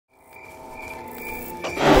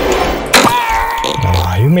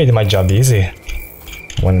made my job easy.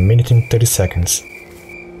 1 minute and 30 seconds.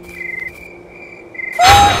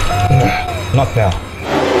 Not now.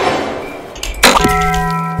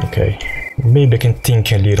 Okay, maybe I can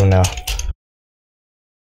think a little now.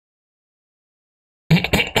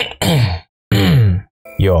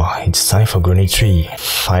 Yo, it's time for Granite 3,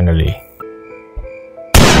 finally.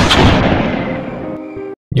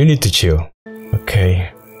 You need to chill.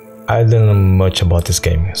 Okay, I don't know much about this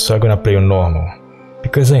game, so I'm gonna play on normal.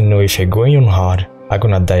 Because I know if I go on hard, I'm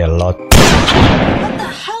gonna die a lot. What the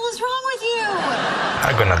hell is wrong with you?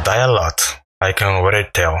 I'm gonna die a lot. I can already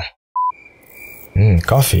tell.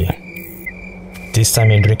 Coffee. This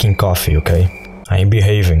time I'm drinking coffee, okay? I'm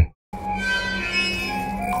behaving.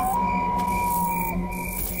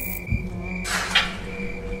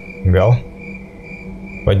 Well,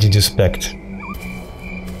 what did you expect?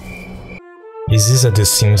 Is this at the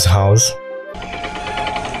Sims house?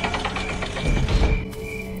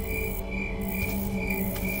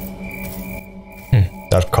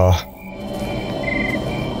 That car.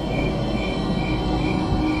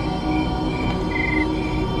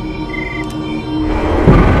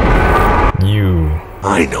 You.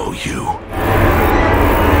 I know you.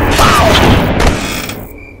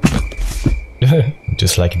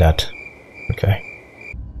 Just like that. Okay.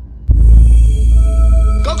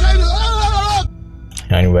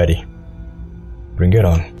 I'm ready. Bring it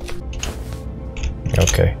on.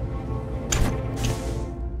 Okay.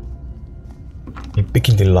 I'm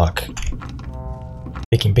picking the lock.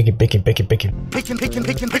 Picking.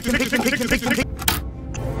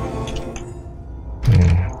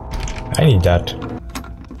 I need that.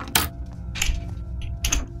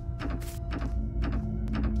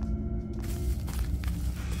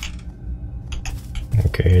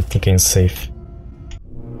 Okay, I think I'm safe.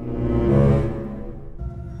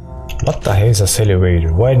 What the hell is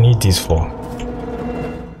accelerator? What I need this for?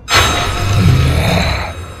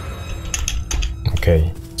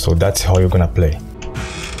 Okay, so that's how you're gonna play.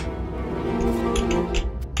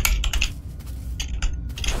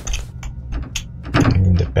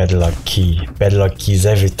 The padlock key. Padlock keys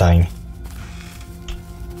every time.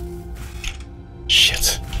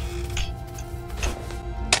 Shit.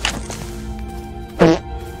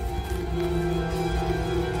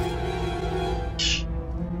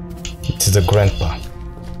 It is the grandpa.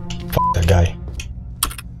 Fuck that guy.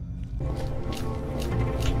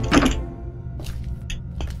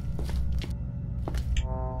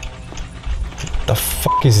 The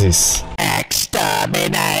fuck is this?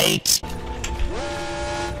 Exterminate!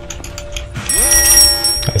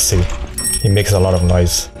 I see. He makes a lot of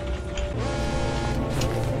noise.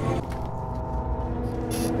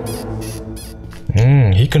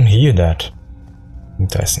 He can hear that.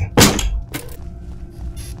 Interesting.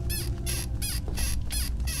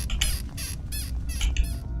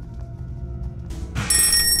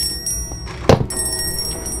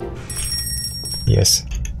 Yes.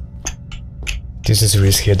 This is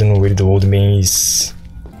risky. I don't know where the old man is.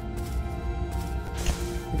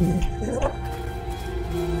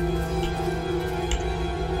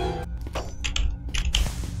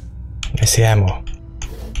 I see ammo.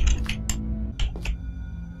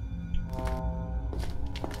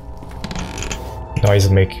 Noise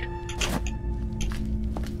make.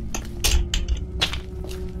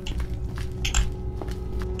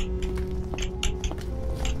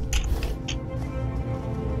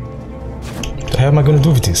 What the hell am I gonna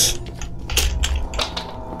do with this?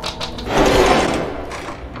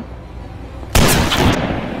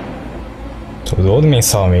 So the old man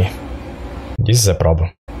saw me. This is a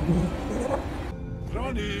problem.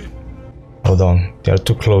 Hold on, they are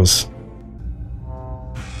too close.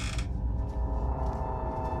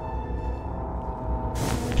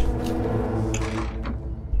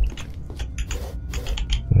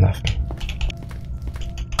 Nothing.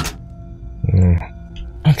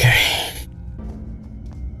 Okay.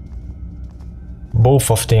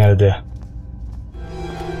 Both of them are there.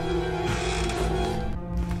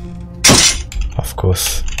 Of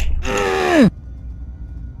course.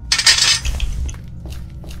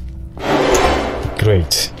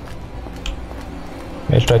 Great.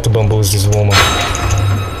 I'll try to bamboozle this woman.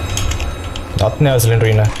 Not now,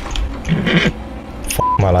 Slendrina.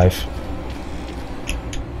 Fuck my life.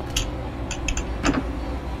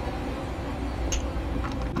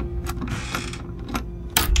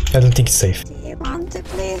 I don't think it's safe. Do you want to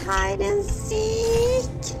play hide and seek?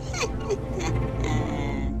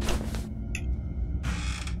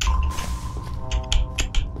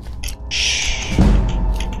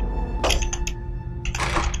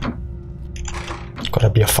 Gotta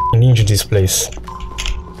be a fucking ninja in this place.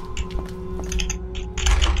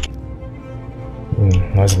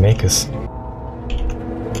 noise makers.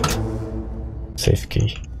 Safe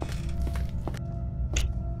key.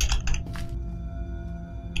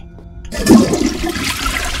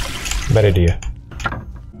 Bad idea.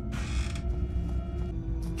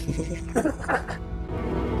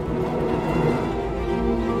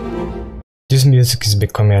 This music is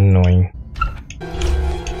becoming annoying.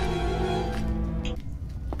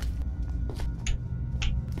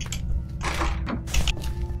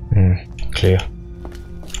 Clear.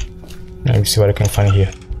 Let me see what I can find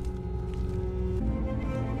here.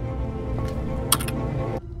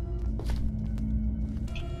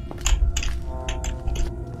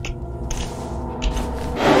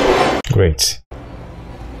 Great.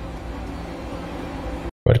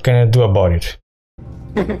 What can I do about it?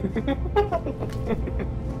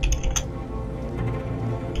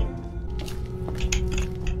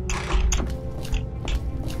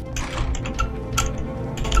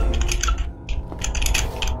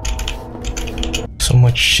 So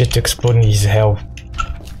much shit exploding is hell.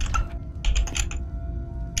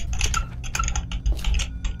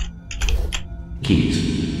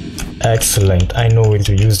 Keys. Excellent, I know where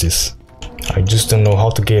to use this. I just don't know how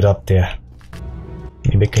to get up there.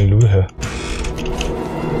 Maybe I can lure her.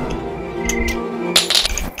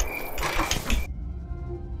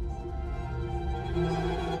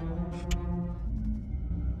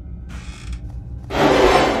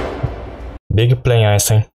 Big play,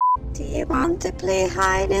 Einstein. Do you want to play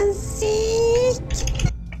hide and seek?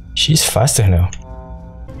 She's faster now.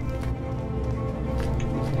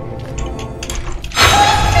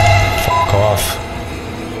 Fuck off.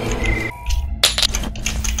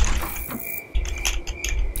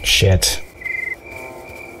 Shit.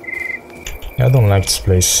 I don't like this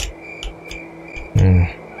place.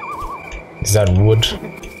 Is that wood?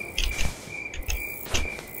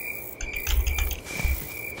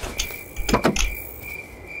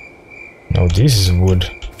 No, this is wood.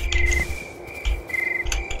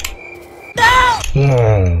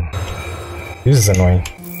 This is annoying.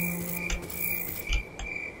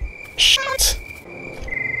 Shit.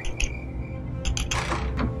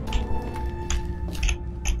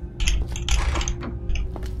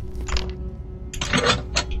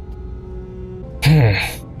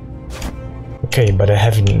 Okay, but I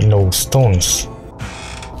have no stones.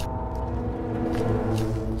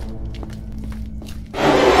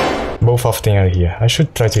 Both of them are here. I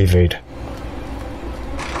should try to evade.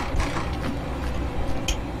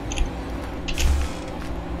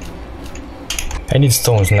 I need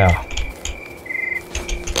stones now.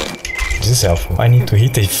 This is helpful. I need to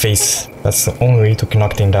hit a face. That's the only way to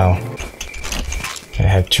knock them down. I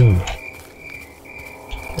have two.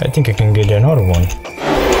 I think I can get another one.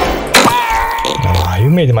 Ah, you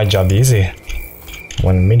made my job easy.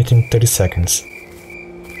 1 minute and 30 seconds.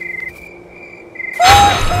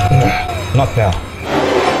 Not now.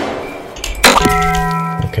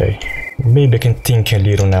 Okay, maybe I can think a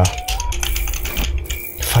little now.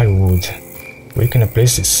 Firewood. Where can I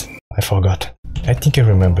place this? I forgot. I think I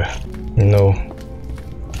remember. No.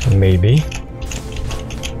 Maybe.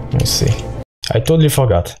 Let me see. I totally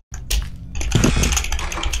forgot.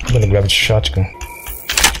 I'm gonna grab the shotgun.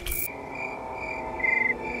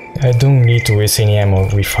 I don't need to waste any ammo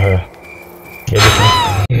with her.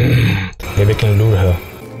 Maybe I can lure her.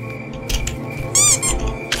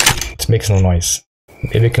 It makes no noise.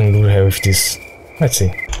 Maybe I can lure her with this. Let's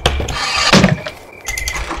see.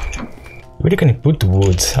 Where can I put the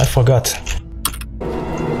wood? I forgot.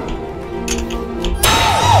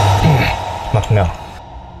 Not now.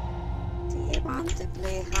 Do you want to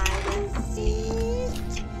play hide and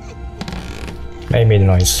seek? I made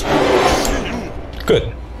noise.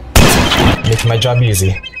 Good. Make my job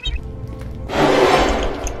easy.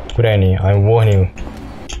 Granny, I warn you.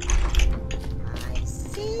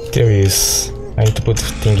 There he is. I need to put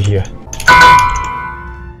the thing here.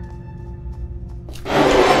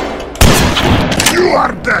 You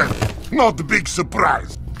are dead! Not a big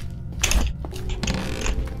surprise.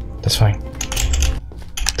 That's fine.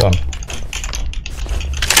 Done.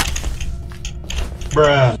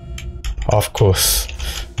 Bruh. Of course.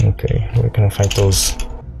 Okay, where can I find those?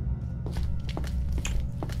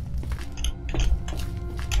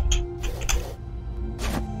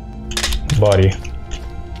 Body.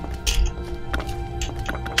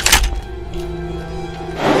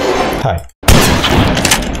 Hi.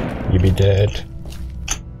 You be dead.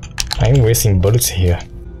 I'm wasting bullets here.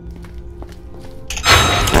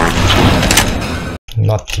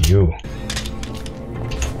 Not you.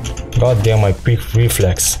 God damn my quick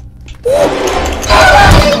reflex.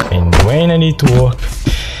 And when I need to work,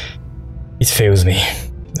 it fails me.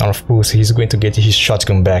 And of course he's going to get his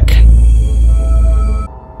shotgun back.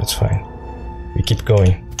 That's fine. We keep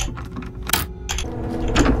going.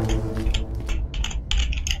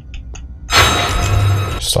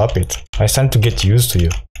 Stop it. I stand to get used to you.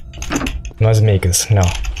 Noisemakers, no.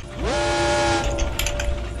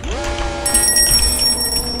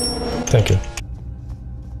 Thank you.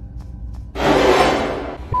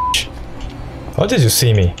 How did you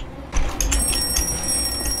see me?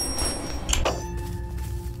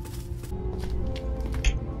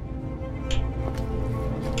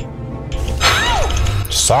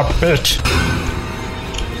 Stop it!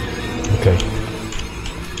 Okay.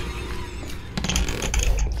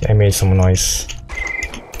 I made some noise.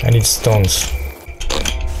 I need stones.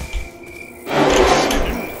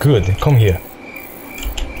 Good, come here.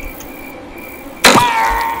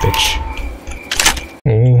 Bitch.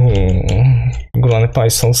 Granite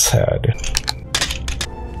is so sad.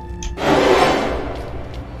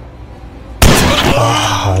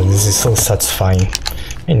 Ah, this is so satisfying.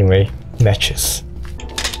 Anyway, matches.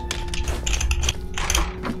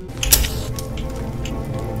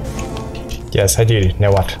 Yes, I did it.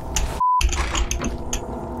 Now what?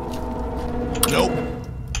 Nope.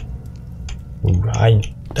 Ooh, I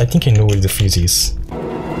think I know where the fuse is.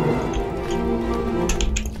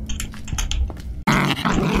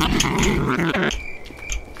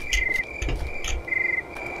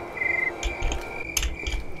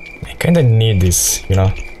 I kinda need this, you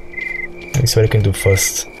know. That's what I can do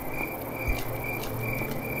first.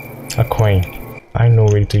 A coin. I know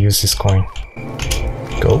where to use this coin.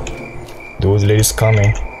 Go. Those ladies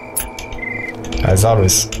coming. As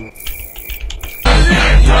always.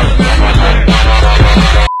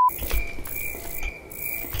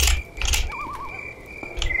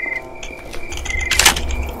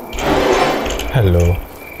 Hello.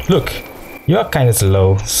 Look, you are kinda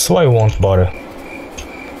slow, so I won't bother.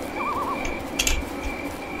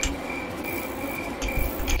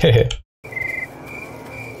 Hehe.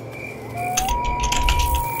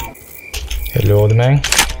 Hello, old man.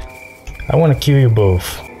 I wanna kill you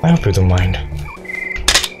both. I hope you don't mind.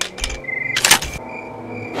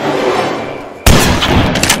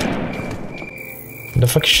 The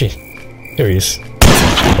fuck is she? Here he is.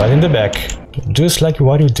 Right in the back. Just like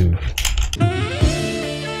what you do.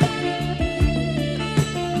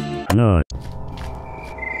 No.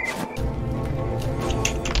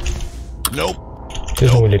 Nope.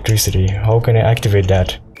 There's no electricity. How can I activate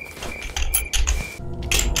that?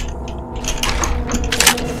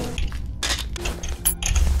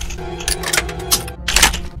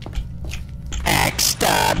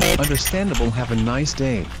 Understandable, have a nice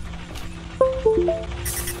day.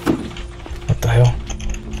 What the hell?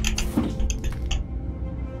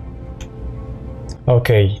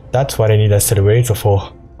 Okay, that's what I need a accelerator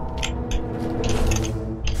for.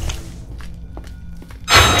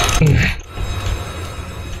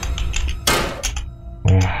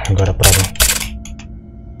 I got a problem.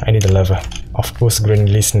 I need a lever. Of course, Granite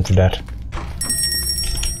listened to that.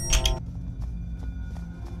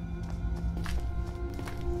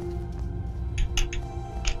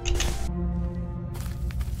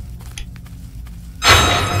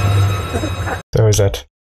 Where is that?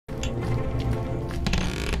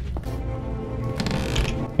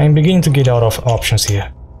 I'm beginning to get out of options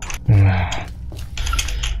here.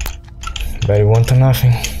 Very one to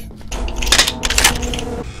nothing.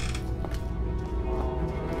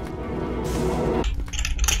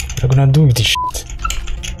 What am I gonna do with this shit?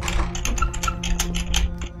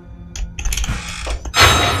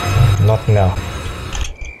 Not now.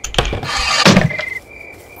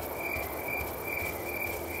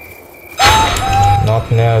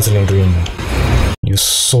 Not now, Slendrina. You're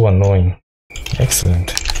so annoying.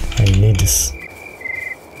 Excellent. I need this.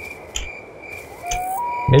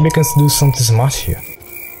 Maybe I can do something smart here.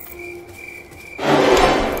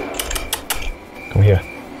 Come here.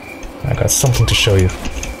 I got something to show you.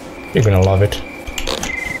 You're gonna love it.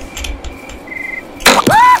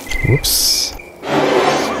 Whoops.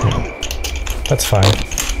 That's fine.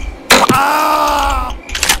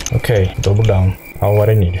 Okay, double down. All what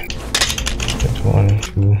I need. 1,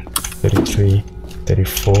 2, 33,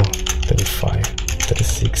 34, 35,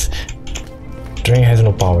 36. Drain has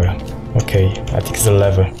no power. Okay, I think it's a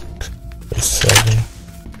lever. 37.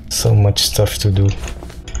 So much stuff to do.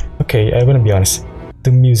 Okay, I'm gonna be honest.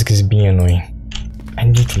 The music is being annoying. I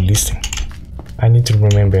need to listen. I need to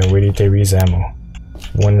remember where there is ammo.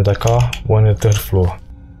 One in the car, one on the third floor.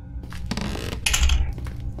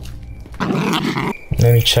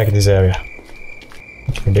 Let me check this area.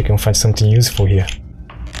 Maybe I can find something useful here.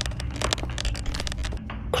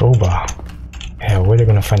 Crowbar. Yeah, where are they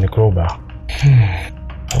gonna find the crowbar?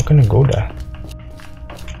 How can I go there?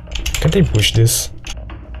 Can't I push this?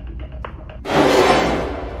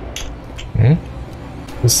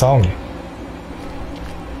 You saw me.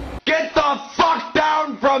 Get the fuck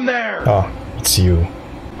down from there! Oh, it's you.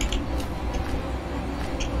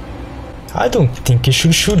 I don't think you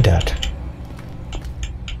should shoot that.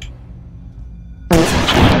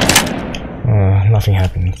 Nothing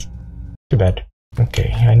happened. Too bad.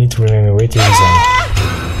 Okay, I need to remember where there is ammo.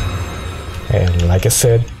 And like I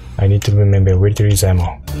said, I need to remember where there is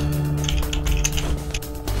ammo.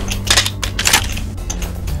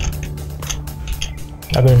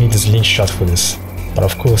 I'm gonna need a slingshot for this, but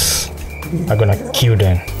of course, I'm gonna kill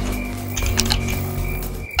them.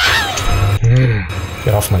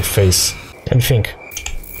 Get off my face. Let me think.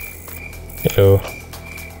 Hello,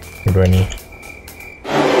 Granny.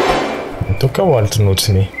 It took a while to notice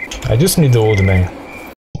me. I just need the old man.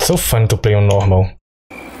 It's so fun to play on normal.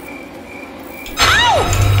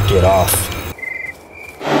 Get off.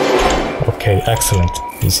 Okay, excellent.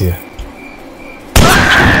 He's here.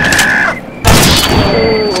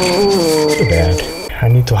 Too bad. I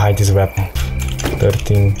need to hide this weapon.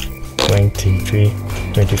 13, 23,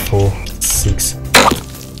 24, 6,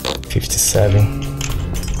 57.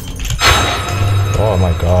 Oh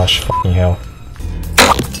my gosh, fucking hell.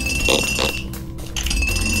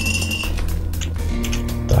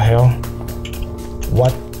 The hell?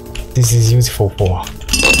 What this is useful for?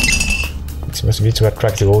 It must be to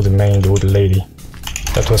attract the old man and the old lady.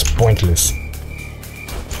 That was pointless.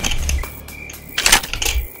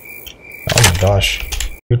 Oh my gosh.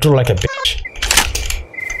 You threw like a bitch.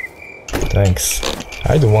 Thanks.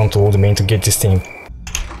 I don't want the old man to get this thing.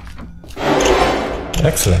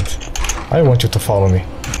 Excellent. I want you to follow me.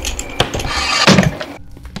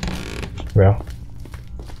 Well,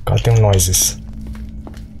 goddamn noises.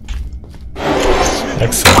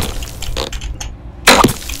 Excellent.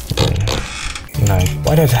 9.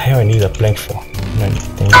 Why the hell I need a plank for?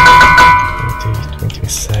 19, 20,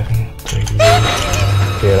 27, 28.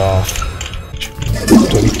 Get off.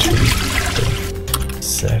 22,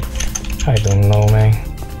 37. I don't know, man.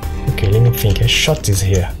 Okay, let me think. I shot this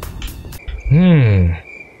here.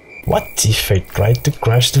 What if I tried to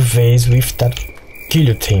crash the vase with that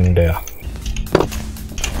guillotine there?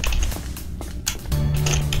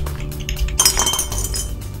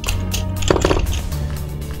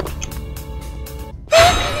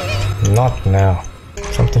 Not now.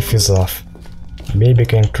 Something feels off. Maybe I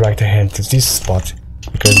can try to head to this spot,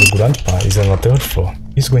 because the grandpa is on the 3rd floor.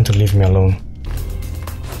 He's going to leave me alone.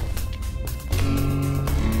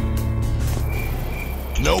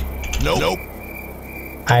 Nope. Nope. Nope.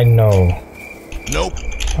 I know. Nope.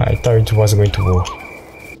 I thought it was going to work.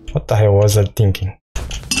 What the hell was I thinking?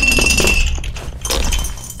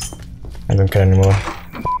 I don't care anymore.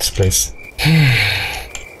 This place.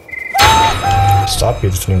 Stop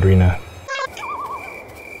it, Slendrina.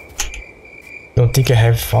 Don't think I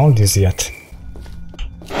have found this yet.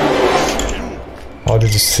 How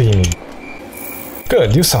did you see me?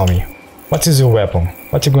 Good, you saw me. What is your weapon?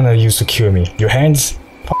 What you gonna use to kill me? Your hands?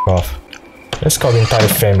 Fuck off. Let's call the entire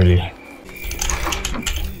family.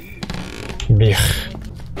 Bich.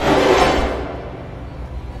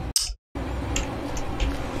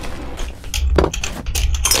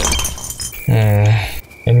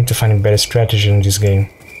 I need to find a better strategy in this game.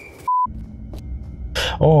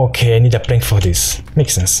 Oh, okay, I need a plank for this.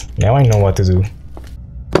 Makes sense. Now I know what to do.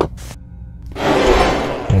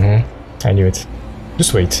 I knew it.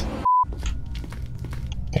 Just wait.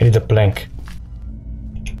 I need a plank.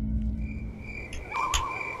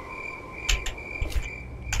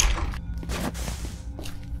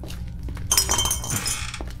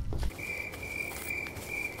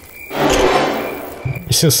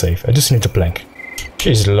 It's still safe. I just need a plank.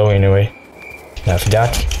 She's low anyway. After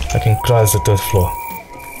that, I can cross the 3rd floor.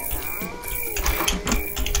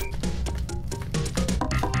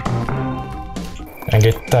 I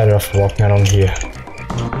get tired of walking around here.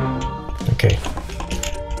 Okay.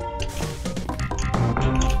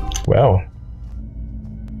 Well.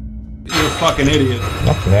 You're a fucking idiot.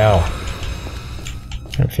 Not now.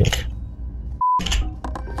 I think.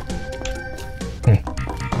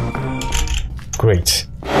 Great.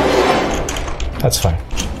 That's fine.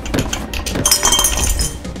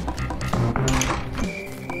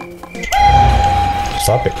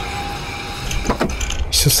 Stop it.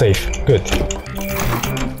 It's still safe. Good.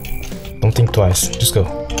 Don't think twice. Just go.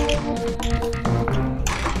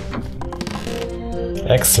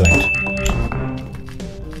 Excellent.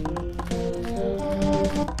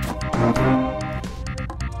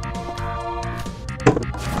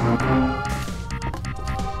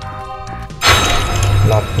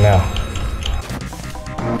 Not now.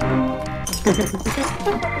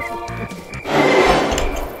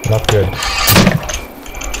 Not good.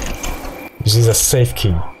 This is a safe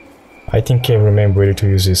key. I think I remember where to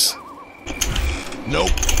use this. Nope.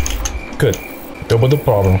 Good. Double the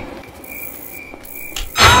problem.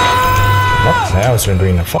 What now,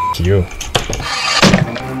 Slendrina? Fuck you.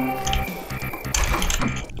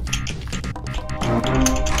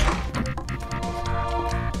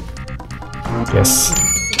 Yes.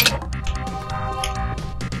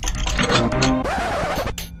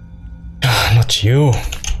 Not you.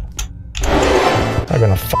 I'm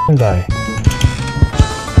gonna fucking die.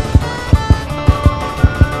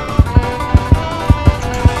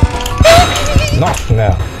 Not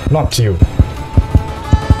now. Not you.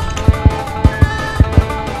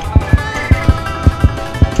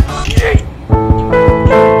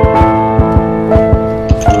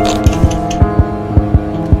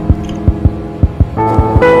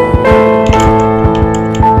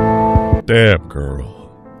 Damn,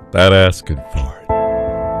 girl. That asking for it.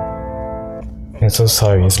 I'm so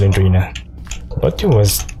sorry, Slendrina. But it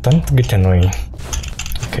was starting to get annoying.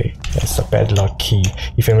 Okay, that's a padlock key.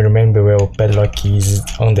 If I remember well, padlock key is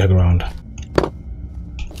underground.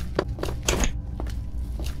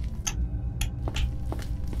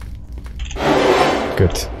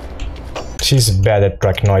 Good. She's bad at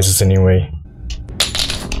track noises anyway.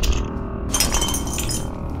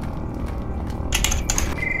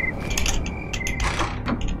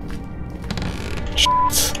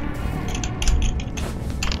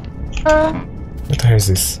 What the hell is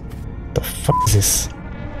this? The fuck is this?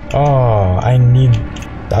 Oh, I need...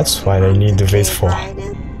 That's what I need the vase for.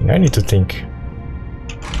 I need to think.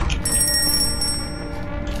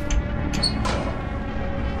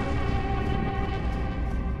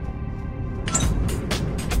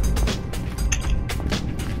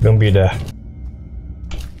 Don't be there.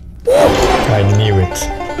 I knew it.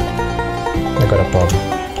 I got a problem.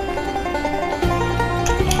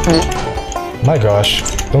 My gosh,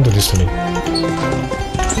 don't do this to me.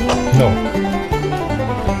 No.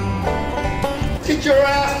 Get your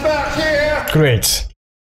ass back here! Great.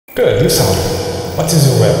 Good, do something. What is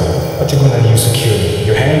your weapon? What are you gonna use to kill me?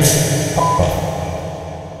 Your hands?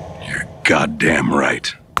 Oh. You're goddamn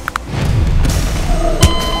right.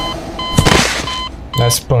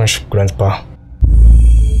 Nice punch, Grandpa.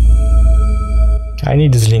 I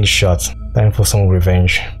need a slingshot. Time for some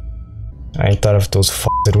revenge. I ain't tired of those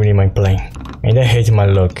f***s ruining my plane. And I hate my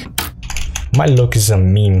luck. My luck is a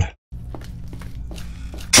meme.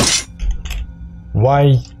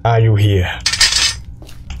 Why are you here?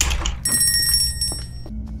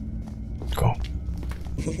 Go.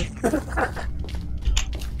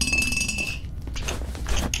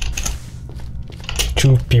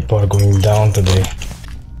 Two people are going down today.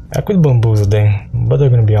 I could bamboozle them, but I'm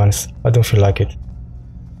gonna be honest, I don't feel like it.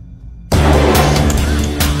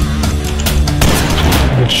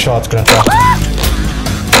 Good shot, Grandpa.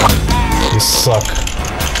 You suck.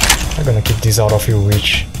 I'm gonna keep this out of your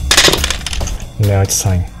reach. Now it's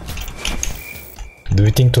time. Do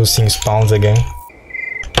you think those things spawns again?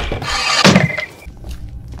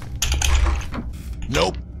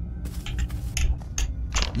 Nope.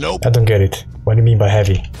 Nope. I don't get it. What do you mean by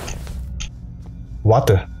heavy?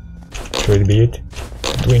 Water? Should it be it?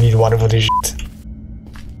 Do we need water for this shit?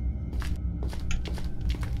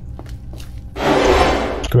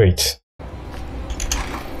 Great.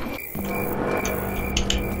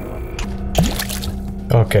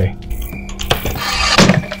 Okay.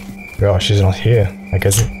 Gosh, she's not here. I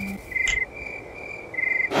guess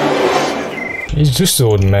he's just an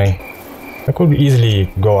old man. I could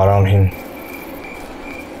easily go around him.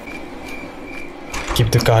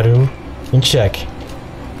 Keep the cargo in check.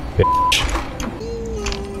 Bitch.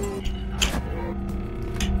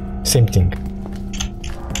 Same thing.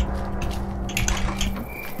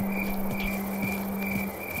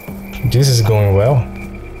 This is going well.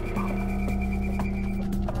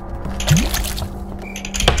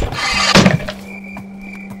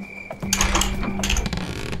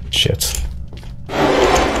 Shit.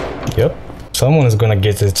 Yep. Someone is gonna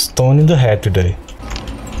get a stone in the head today.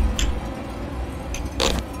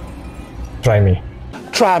 Try me.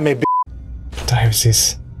 Try me, b****. What the hell is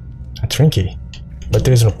this? A trinket. But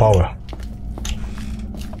there is no power.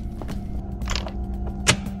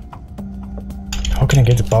 How can I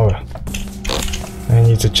get the power? I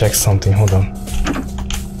need to check something, hold on.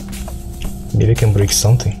 Maybe I can break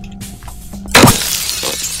something.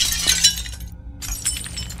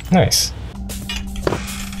 Nice.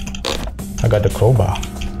 I got the crowbar.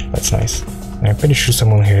 That's nice. I'm pretty sure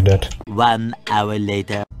someone heard that. 1 hour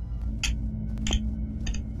later.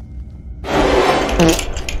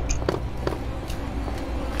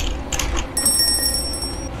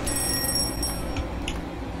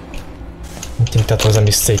 I think that was a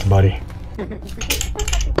mistake, buddy.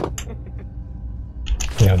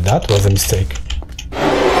 Yeah, that was a mistake.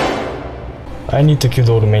 I need to kill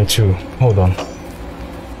the old man too. Hold on.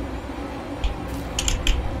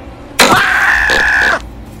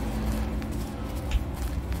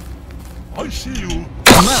 I see you.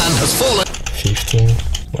 Man has fallen. 15,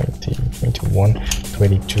 20, 21,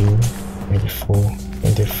 22, 24,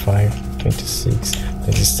 25, 26,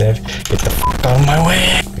 27. Get the fuck out of my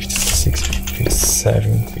way! 56,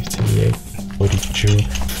 57, 58, 42,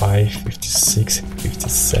 5, 56,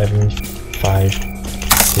 57, 5,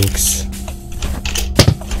 6.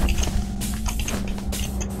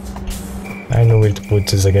 I know where to put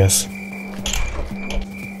this, I guess.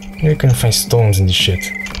 You can find stones in this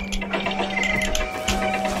shit.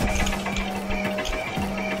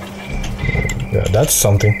 Yeah, that's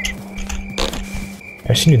something. I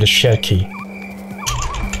actually need a share key.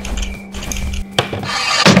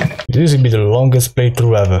 This will be the longest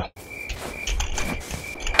playthrough ever.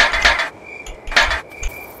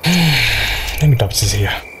 Let me drop this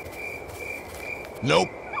here. Nope.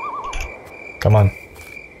 Come on.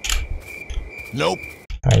 Nope.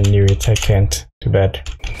 I knew it, I can't. Too bad.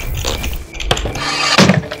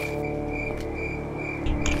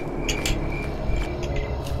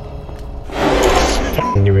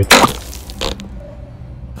 I knew it.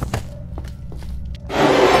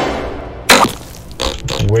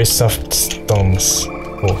 Waste of stones.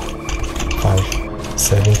 Oh, 5,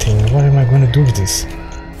 17. What am I gonna do with this?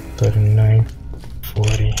 39,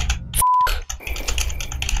 40.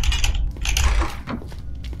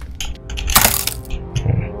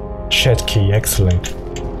 Chat key, excellent.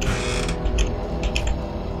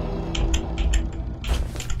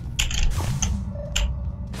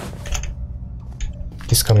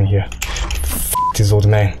 He's coming here. F this old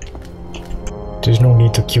man. There's no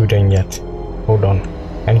need to kill them yet. Hold on.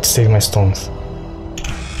 I need to save my stones.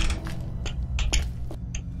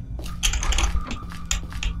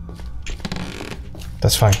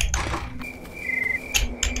 That's fine.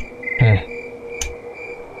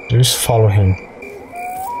 Just follow him.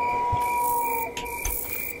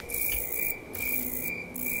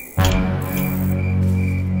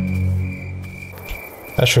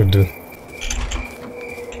 That should do.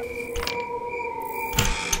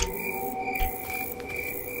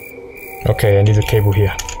 Okay, I need a cable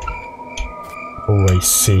here. Oh, I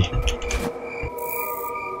see.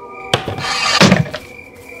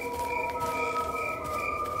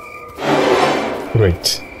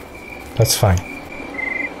 Great. That's fine.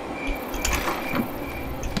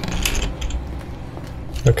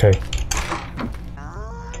 Okay.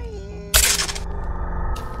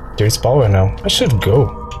 There's power now. I should go.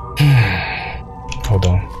 Hold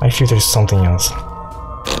on. I feel there's something else.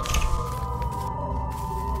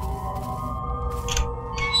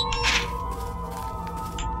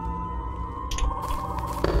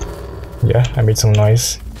 Yeah, I made some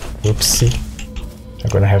noise. Oopsie. I'm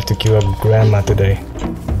gonna have to kill a grandma today.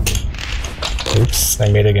 Oops, I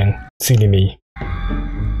made again. Silly me.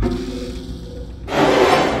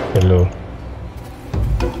 Hello.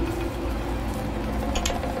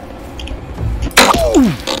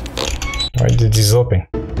 Why did this open?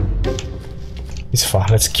 He's far,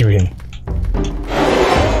 let's kill him.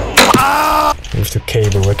 With the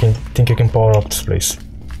cable, I think I can power up this place.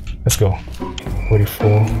 Let's go.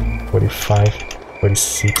 44, 45,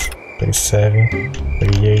 46, 47,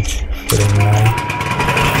 48, 49,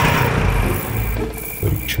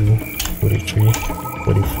 42, 43,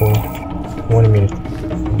 44. 1 minute. 1,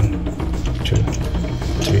 2,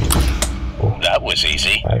 3, 4. That was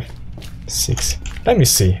easy. 5, 6. Let me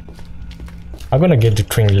see. I'm gonna get the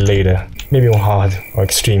train later. Maybe on hard or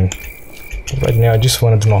extreme. Right now I just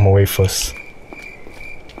wanted the normal way first.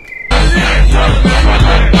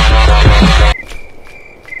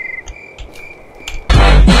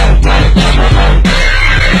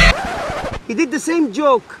 He did the same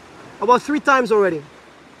joke about 3 times already.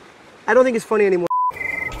 I don't think it's funny anymore.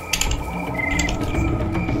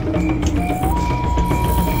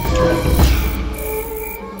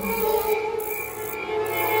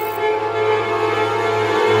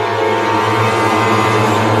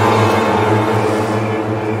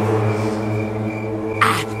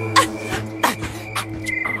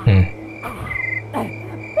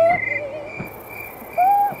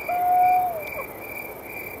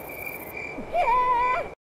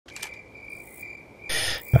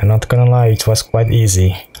 I'm not gonna lie, it was quite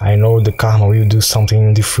easy. I know the karma will do something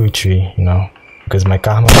in the future, you know, because my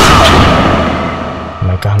karma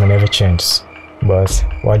never changes. But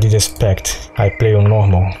what did you expect? I play on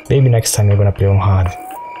normal. Maybe next time you're gonna play on hard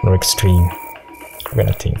or extreme. I'm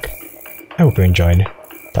gonna think. I hope you enjoyed.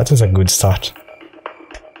 That was a good start.